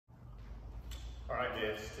All right,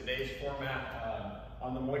 Vince, today's format,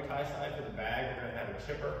 on the Muay Thai side for the bag, we're gonna have a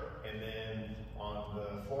chipper, and then on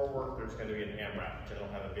the floor work, there's gonna be an AMRAP, which I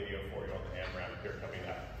don't have a video for you on the AMRAP here coming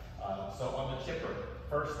up. So on the chipper,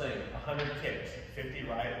 first thing, 100 kicks, 50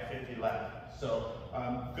 right, 50 left. So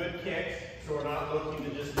good kicks, so we're not looking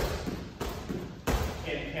to just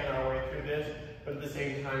can our way through this, but at the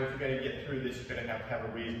same time, if you're gonna get through this, you're gonna have a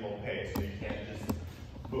reasonable pace, so you can't just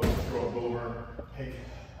boom, throw a boomer, take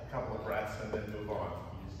a couple of breaths, and then move on.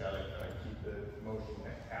 You just gotta keep the motion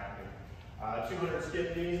happening. 200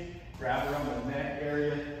 skip knees, grab around the neck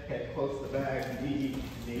area, head close to the bag, knee,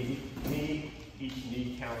 knee, knee. Each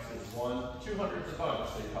knee counts as one. 200's a bunch,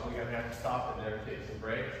 so you're probably gonna have to stop it there and take some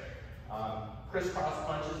breaks. Crisscross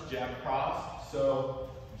punches, jab, cross. So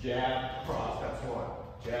jab, cross, that's one.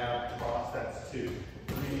 Jab, cross, that's two.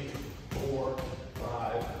 3, 4,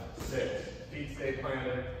 5, 6. Feet stay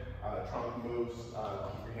planted, trunk moves,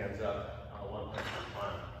 keep your hands up, one punch at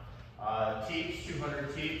a time. Teeps,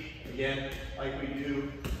 200 teeps. Again, like we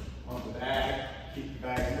do on the bag, keep the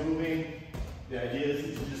bag moving. The idea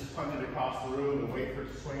is to just punch it across the room and wait for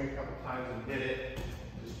it to swing a couple times and hit it.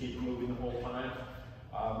 Just keep it moving the whole time.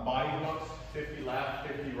 Body hooks, 50 left,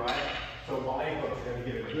 50 right. So body hooks, we're gonna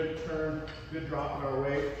get a good turn, good drop in our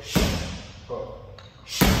weight. Hook,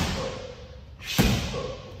 hook, hook,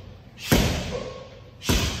 hook,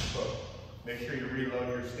 hook. Make sure you reload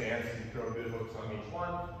your stance and throw good hooks on each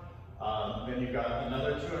one. Then you've got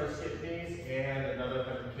another 200 skip knees and another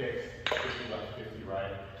 100 kicks, 50 left, 50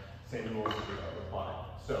 right. Same rules apply.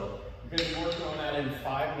 So you're going to be working on that in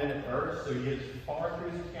 5-minute bursts. So you get as far through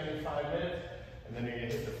as you can in 5 minutes, and then you're going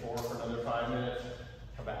to hit the floor for another 5 minutes,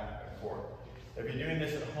 come back and forth. If you're doing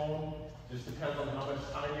this at home, just depends on how much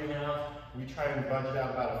time you have. We try and budget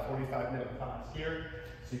out about a 45-minute class here,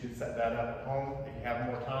 so you can set that up at home. If you have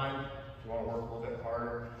more time, if you want to work a little bit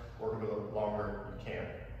harder, work a little longer, you can.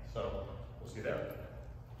 So we'll see you there.